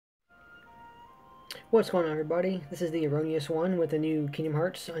What's going on, everybody? This is the Erroneous One with a new Kingdom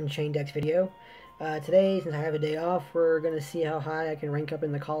Hearts Unchained X video. Today, since I have a day off, we're going to see how high I can rank up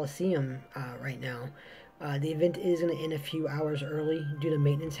in the Coliseum right now. The event is going to end a few hours early due to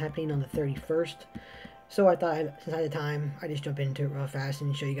maintenance happening on the 31st. So I thought, since I had the time, I'd just jump into it real fast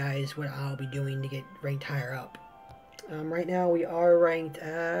and show you guys what I'll be doing to get ranked higher up. Right now, we are ranked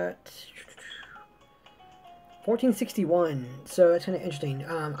at 1461, so that's kind of interesting.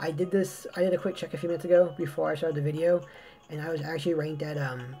 I did a quick check a few minutes ago before I started the video, and I was actually ranked at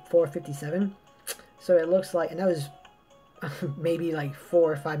 457. So it looks like, and that was maybe like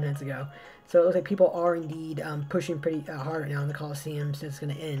 4 or 5 minutes ago. So it looks like people are indeed pushing pretty hard right now in the Coliseum since it's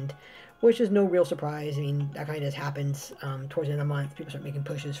going to end, which is no real surprise. I mean, that kind of just happens towards the end of the month. People start making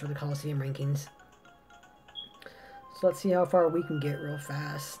pushes for the Coliseum rankings. So let's see how far we can get real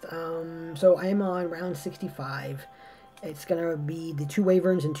fast. So I am on round 65. It's going to be the 2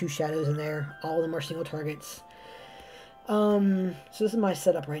 Wyverns and 2 Shadows in there. All of them are single targets. So this is my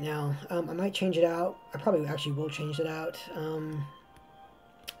setup right now. I might change it out. I probably actually will change it out.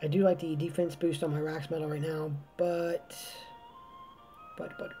 I do like the defense boost on my Rax Medal right now, but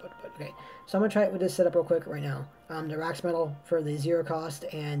okay. So I'm going to try it with this setup real quick right now. The Rax Medal for the 0 cost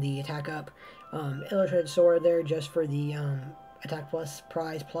and the attack up. Illustrated Sword there just for the attack plus,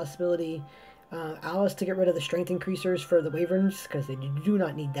 prize plus ability. Alice to get rid of the strength increasers for the Wyverns, because they do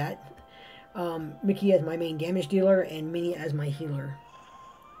not need that. Mickey as my main damage dealer, and Minnie as my healer.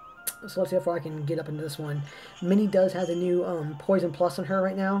 So let's see how far I can get up into this one. Minnie does have the new Poison Plus on her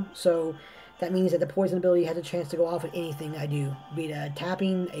right now, so that means that the Poison ability has a chance to go off with anything I do, be it a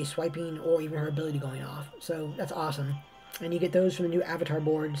tapping, a swiping, or even her ability going off. So that's awesome. And you get those from the new avatar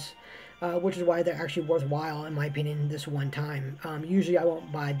boards, which is why they're actually worthwhile, in my opinion, this one time. Usually I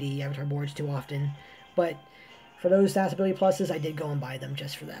won't buy the avatar boards too often, but for those stats ability pluses, I did go and buy them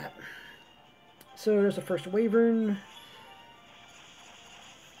just for that. So there's the first Wyvern.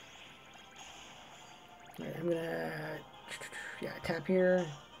 Alright, I'm gonna tap here.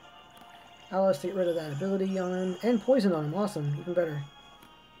 Alice to get rid of that ability on him, and poison on him. Awesome, even better.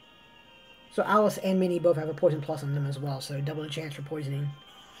 So Alice and Minnie both have a poison plus on them as well, so double the chance for poisoning.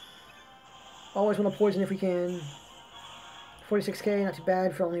 Always want to poison if we can. 46k, not too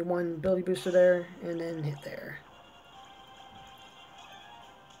bad for only 1 ability booster there, and then hit there.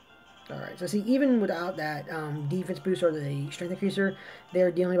 Alright, so see, even without that defense boost or the strength increaser,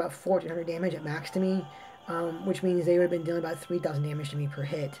 they're dealing about 1400 damage at max to me, which means they would have been dealing about 3000 damage to me per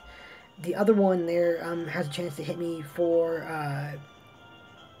hit. The other one there has a chance to hit me for,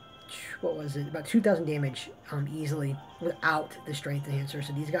 what was it, about 2000 damage easily without the strength enhancer.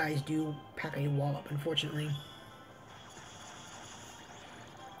 So these guys do pack a wall up, unfortunately.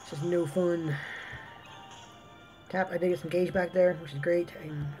 It's just no fun. Tap, I did get some gauge back there, which is great.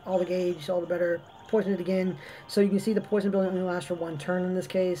 And all the gauge, all the better. Poison it again. So you can see the poison ability only lasts for 1 turn in this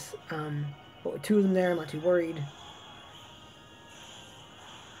case. But with 2 of them there, I'm not too worried.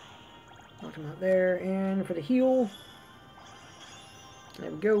 Knock him out there. And for the heal, there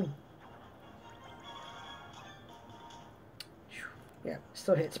we go. Yeah,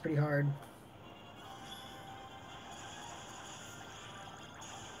 still hits pretty hard.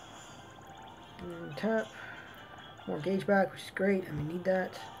 And tap. More gauge back, which is great. I need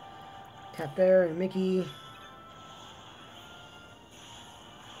that. Tap there, and Mickey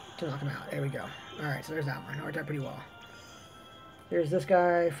to knock him out. There we go. Alright, so there's that one. Worked out pretty well. There's this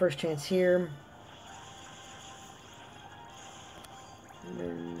guy. First chance here. And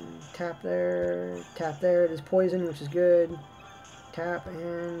then tap there. Tap there. It is poison, which is good. Tap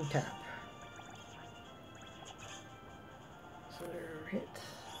and tap. So they're hit.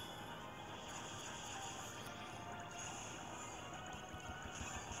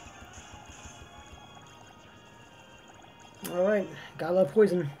 Alright, gotta love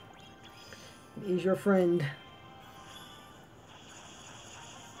poison. He's your friend.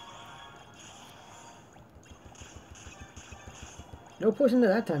 No poison at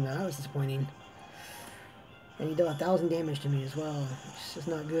that time, though. That was disappointing. And he did 1000 damage to me as well. It's just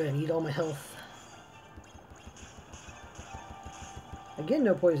not good. I need all my health. Again,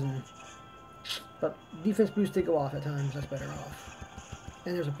 no poison. But defense boost did go off at times. That's better off.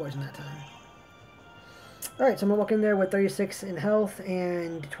 And there's a poison that time. Alright, so I'm going to walk in there with 36 in health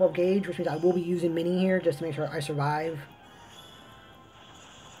and 12 gauge, which means I will be using Minnie here just to make sure I survive.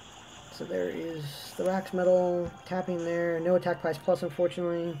 So there is the Rax Medal, tapping there, no attack price plus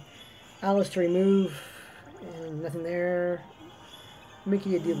unfortunately. Alice to remove, and nothing there.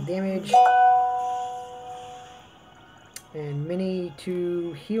 Mickey to deal damage. And Minnie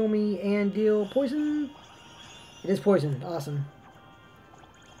to heal me and deal poison. It is poison, awesome.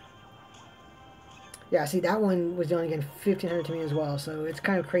 Yeah, see, that one was dealing again 1,500 to me as well, so it's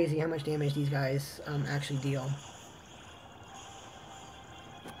kind of crazy how much damage these guys actually deal.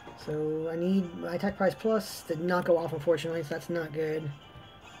 So I need my attack price plus to not go off, unfortunately, so that's not good.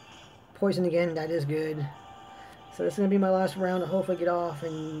 Poison again, that is good. So this is going to be my last round to hopefully get off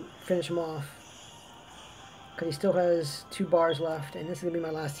and finish him off. Because he still has 2 bars left, and this is going to be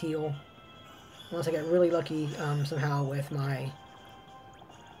my last heal. Unless I get really lucky somehow with my...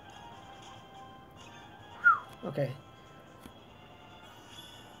 Okay.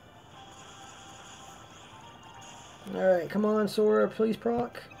 Alright, come on, Sora, please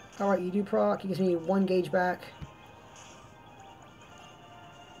proc. Alright, you do proc. He gives me 1 gauge back.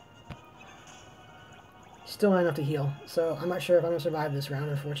 Still not enough to heal, so I'm not sure if I'm going to survive this round,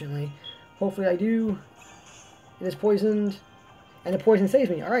 unfortunately. Hopefully I do. It is poisoned, and the poison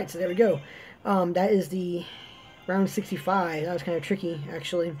saves me. Alright, so there we go. That is the round 65. That was kind of tricky,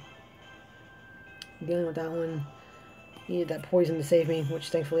 actually. Dealing with that one. Needed that poison to save me, which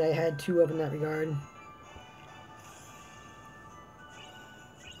thankfully I had 2 of in that regard.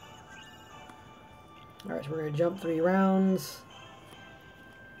 Alright, so we're going to jump 3 rounds.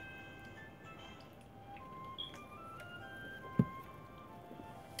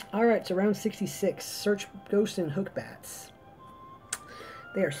 Alright, so round 66. Search Ghosts and Hook Bats.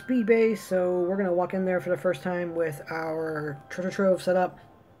 They are speed-based, so we're going to walk in there for the first time with our treasure trove set up.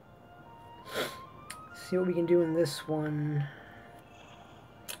 See what we can do in this one.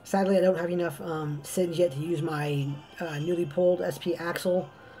 Sadly, I don't have enough SIDs yet to use my newly pulled SP Axle.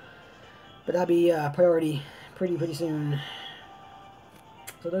 But that'll be priority pretty soon.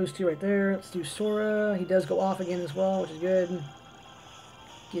 So those 2 right there. Let's do Sora. He does go off again as well, which is good.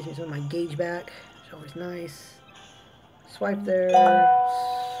 Gives me some of my gauge back, which is always nice. Swipe there.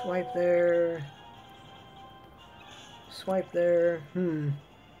 Swipe there. Swipe there.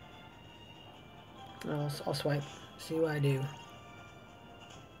 I'll swipe. See what I do.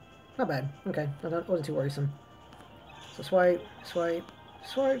 Not bad. Okay, that wasn't too worrisome. So swipe, swipe,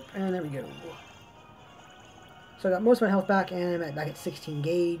 swipe, and there we go. So I got most of my health back, and I'm back at 16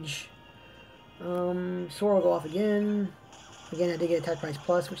 gauge. Sora will go off again. Again, I did get attack price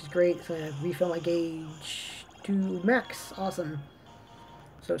plus, which is great. It's going to refill my gauge to max. Awesome.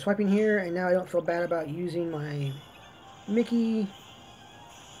 So swiping here, and now I don't feel bad about using my Mickey.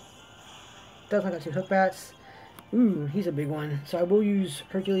 Definitely got 2 hook bats. Ooh, he's a big one. So I will use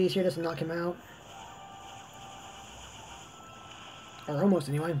Hercules here just to knock him out. Or almost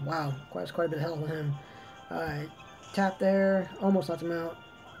anyway. Wow, quite a bit of health on him. Tap there, almost knocks him out.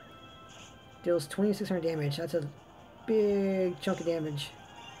 Deals 2,600 damage. That's a big chunk of damage.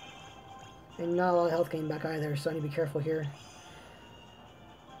 And not a lot of health gain back either, so I need to be careful here.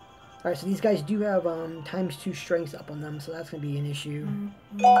 Alright, so these guys do have ×2 strengths up on them, so that's going to be an issue.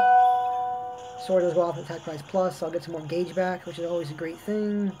 Sword does go off with attack price plus, so I'll get some more gauge back, which is always a great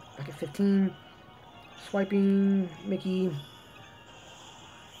thing. Back at 15. Swiping, Mickey.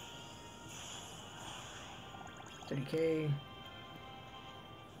 30k.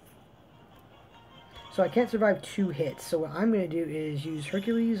 So I can't survive 2 hits, so what I'm going to do is use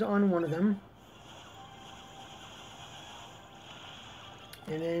Hercules on one of them.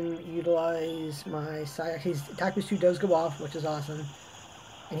 And then utilize my side. His attack boost 2 does go off, which is awesome.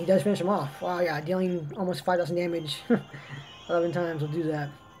 And he does finish him off. Wow, yeah, dealing almost 5,000 damage 11 times will do that.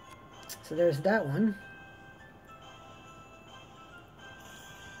 So there's that one.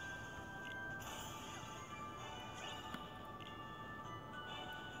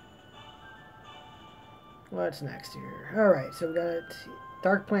 What's next here? Alright, so we got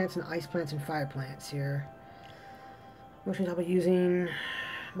dark plants and ice plants and fire plants here. Which means I'll be using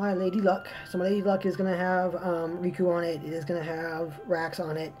my Lady Luck. So my Lady Luck is going to have Riku on it. It is going to have Rax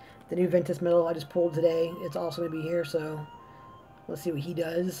on it. The new Ventus Medal I just pulled today, it's also going to be here, so let's see what he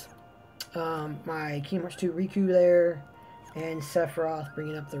does. My Kingdom Hearts 2 Riku there, and Sephiroth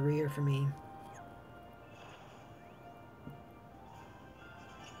bringing up the rear for me.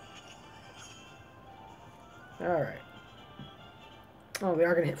 Alright. Oh, we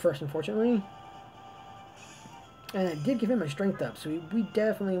are going to hit first, unfortunately. And I did give him my strength up, so we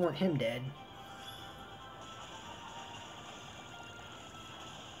definitely want him dead.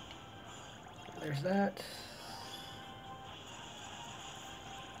 There's that.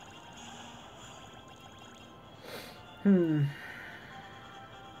 Well,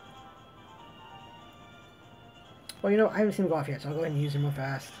 you know, I haven't seen him go off yet, so I'll go ahead and use him real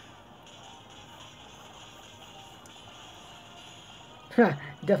fast.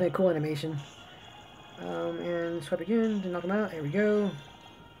 Definitely a cool animation. And swipe again to knock him out. There we go.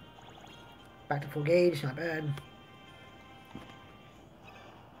 Back to full gauge, not bad.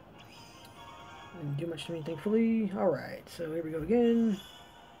 Didn't do much to me, thankfully. Alright, so here we go again.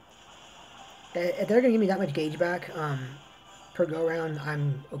 If they're going to give me that much gauge back per go-around,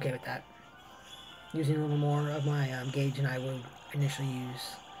 I'm okay with that. Using a little more of my gauge than I would initially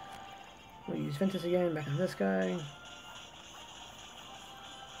use. We'll use Ventus again, back on this guy.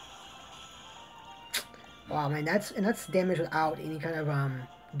 Wow, man, that's damage without any kind of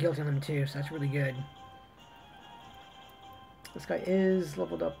guilt on him too, so that's really good. This guy is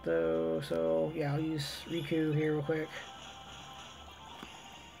leveled up though, so yeah, I'll use Riku here real quick.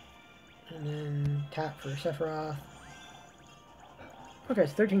 And then tap for Sephiroth. Okay,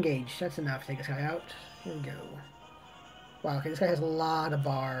 it's 13 gauge. That's enough to take this guy out. Here we go. Wow, okay, this guy has a lot of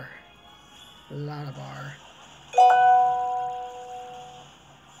bar. A lot of bar.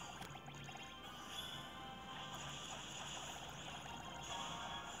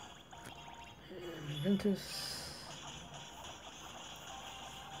 And Ventus.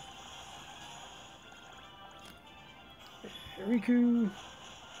 Riku.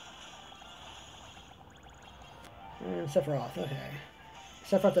 And Sephiroth, okay.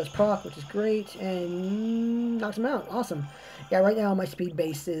 Sephiroth does proc, which is great, and knocks him out. Awesome. Yeah, right now my speed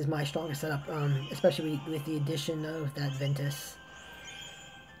base is my strongest setup, especially with the addition of that Ventus.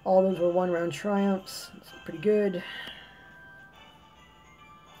 All those were one-round triumphs. It's pretty good.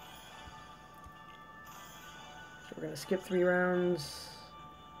 So we're going to skip 3 rounds.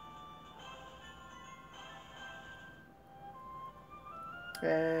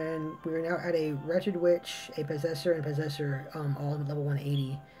 And we're now at a Wretched Witch, a Possessor, and Possessor, all at level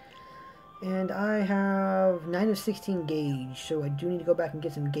 180. And I have 9 of 16 gauge, so I do need to go back and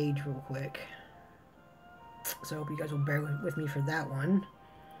get some gauge real quick. So I hope you guys will bear with me for that one.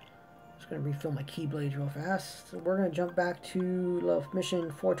 Just going to refill my Keyblades real fast. So we're going to jump back to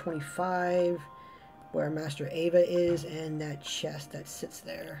mission 425, where Master Ava is, and that chest that sits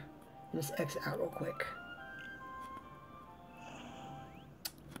there. And just exit out real quick.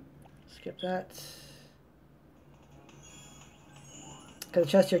 Skip that. Because the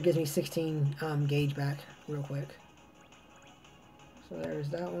chest here gives me 16 gauge back real quick. So there's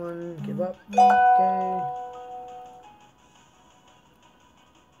that one. Give up. Okay.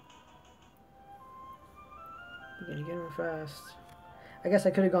 Begin again real fast. I guess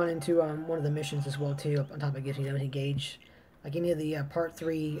I could have gone into one of the missions as well too, on top of giving you limited gauge. Like any of the part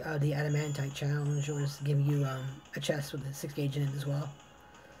 3, the Adamantite challenge, or just give you a chest with a 6 gauge in it as well.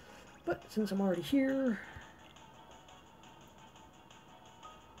 But since I'm already here,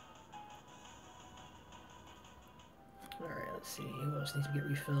 alright, let's see, who else needs to get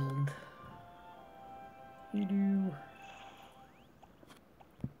refilled? You do.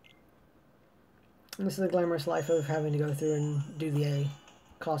 And this is the glamorous life of having to go through and do the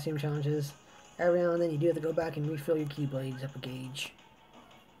Coliseum challenges. Every now and then you do have to go back and refill your Keyblades up a gauge.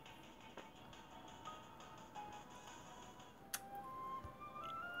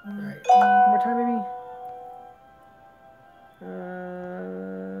 Alright, one more time maybe?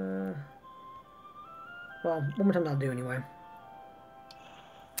 Well, one more time I'll do anyway.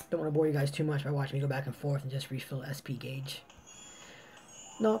 Don't want to bore you guys too much by watching me go back and forth and just refill SP gauge.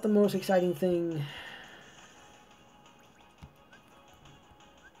 Not the most exciting thing.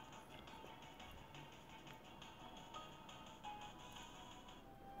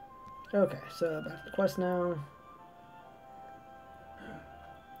 Okay, so back to the quest now.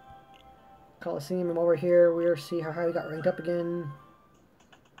 Coliseum, and while we're here, we'll see how high we got ranked up again.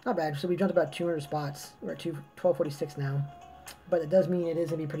 Not bad, so we jumped about 200 spots. We're at 1246 now. But it does mean it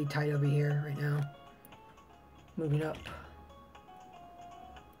is going to be pretty tight over here right now. Moving up.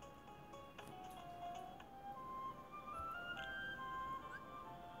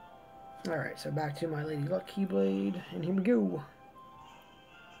 Alright, so back to my Lady Luck Keyblade, and here we go.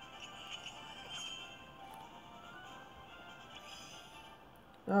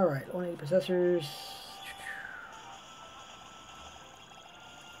 Alright, 180 Possessors.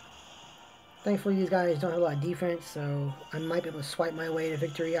 Thankfully, these guys don't have a lot of defense, so I might be able to swipe my way to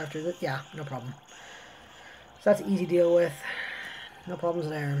victory after this. Yeah, no problem. So that's easy to deal with. No problems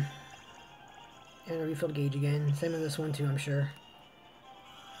there. And a refilled gauge again. Same with this one too, I'm sure.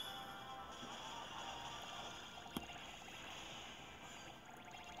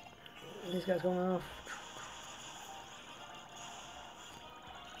 These guys going off.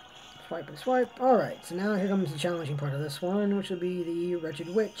 Swipe and swipe. Alright, so now here comes the challenging part of this one, which will be the Wretched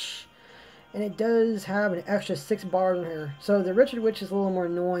Witch. And it does have an extra 6 bars on her. So the Wretched Witch is a little more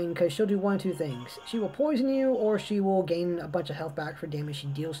annoying because she'll do one of two things. She will poison you, or she will gain a bunch of health back for damage she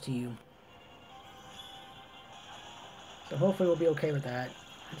deals to you. So hopefully we'll be okay with that.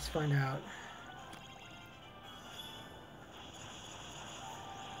 Let's find out.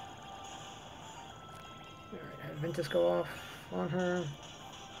 Ventus go off on her.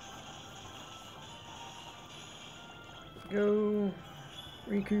 Go.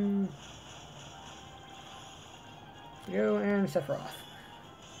 Riku. Go, and Sephiroth.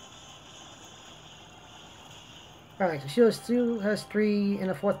 Alright, so she still has 3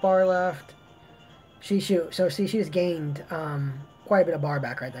 and a 4th bar left. So see, she just gained quite a bit of bar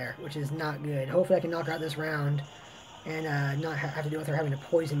back right there, which is not good. Hopefully I can knock her out this round and not have to deal with her having to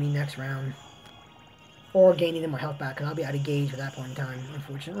poison me next round. Or gaining more health back, because I'll be out of gauge at that point in time,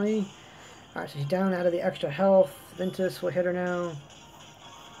 unfortunately. Alright, so she's down out of the extra health. Ventus will hit her now.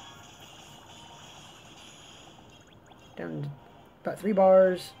 Down to about 3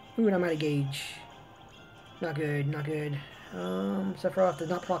 bars. Ooh, and I'm out of gauge. Not good, not good. Sephiroth does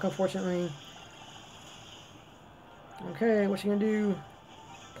not proc, unfortunately. Okay, what's she gonna do?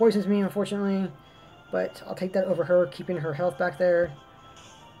 Poisons me, unfortunately. But I'll take that over her, keeping her health back there.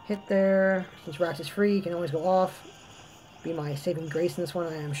 Hit there. Since Rax is free, can always go off. Be my saving grace in this one,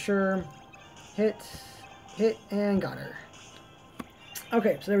 I am sure. Hit, and got her.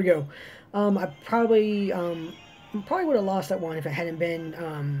 Okay, so there we go. I probably would have lost that one if it hadn't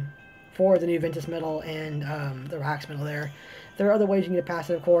been for the new Ventus medal and the Rax medal there. There are other ways you can get past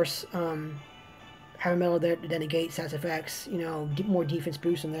it, of course. Have a medal that negates stats effects, you know, more defense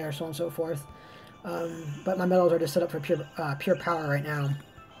boost in there, so on and so forth. But my medals are just set up for pure power right now.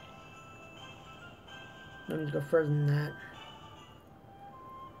 Don't need to go further than that.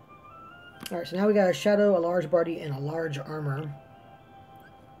 Alright, so now we got a Shadow, a large body, and a large armor.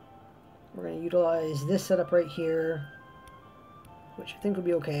 We're going to utilize this setup right here, which I think will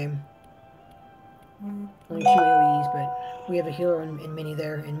be okay. Only 2 AoEs, but we have a healer and Minnie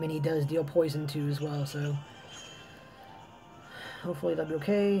there, and Minnie does deal poison too as well, so hopefully that'll be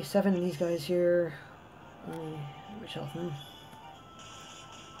okay. 7 of these guys here. Which health them?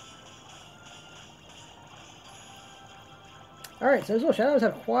 Alright, so those little shadows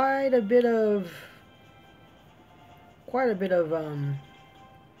have quite a bit of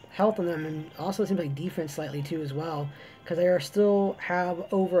health on them, and also it seems like defense slightly too as well, because they still have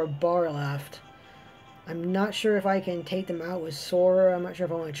over a bar left. I'm not sure if I can take them out with Sora. I'm not sure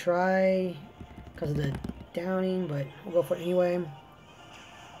if I want to try because of the downing, but we'll go for it anyway.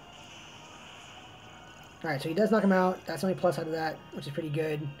 Alright, so he does knock him out. That's the only plus out of that, which is pretty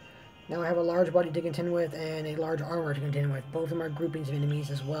good. Now I have a large body to contend with and a large armor to contend with. Both of them are groupings of enemies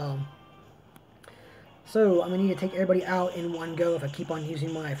as well. So I'm going to need to take everybody out in one go if I keep on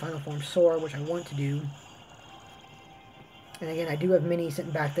using my Final Form Sora, which I want to do. And again, I do have Minnie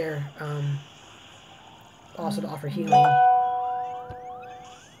sitting back there, also to offer healing,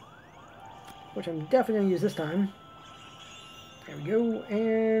 which I'm definitely going to use this time. There we go,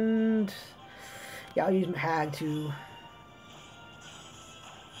 and yeah, I'll use my Hag to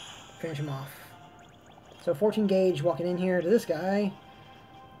finish him off. So 14 gauge walking in here to this guy,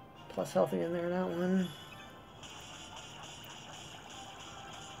 plus healthy in there, that one.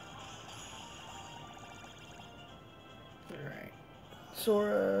 Alright,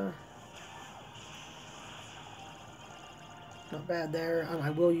 Sora. Not bad there. I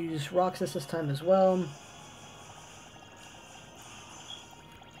will use Roxas this time as well.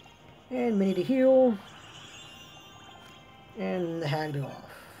 And Minnie to heal. And the Hag to go off.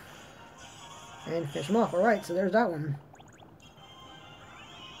 And finish him off. Alright, so there's that one.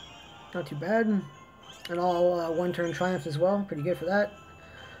 Not too bad. And all one-turn triumphs as well. Pretty good for that.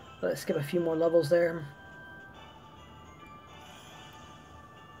 Let's skip a few more levels there.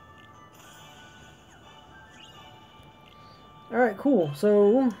 Alright, cool.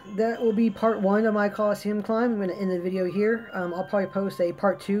 So that will be part 1 of my Coliseum climb. I'm going to end the video here. I'll probably post a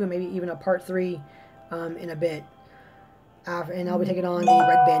part 2 and maybe even a part 3 in a bit. And I'll be taking on the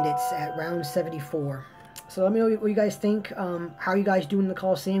Red Bandits at round 74. So let me know what you guys think. How are you guys doing in the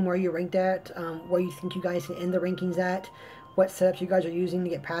Coliseum? Where are you ranked at? Where you think you guys can end the rankings at? What setups you guys are using to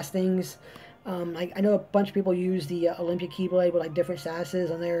get past things? I know a bunch of people use the Olympia Keyblade with like different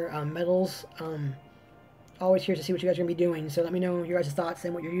statuses on their medals. Always curious to see what you guys are going to be doing. So let me know your guys' thoughts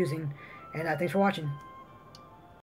and what you're using. And thanks for watching.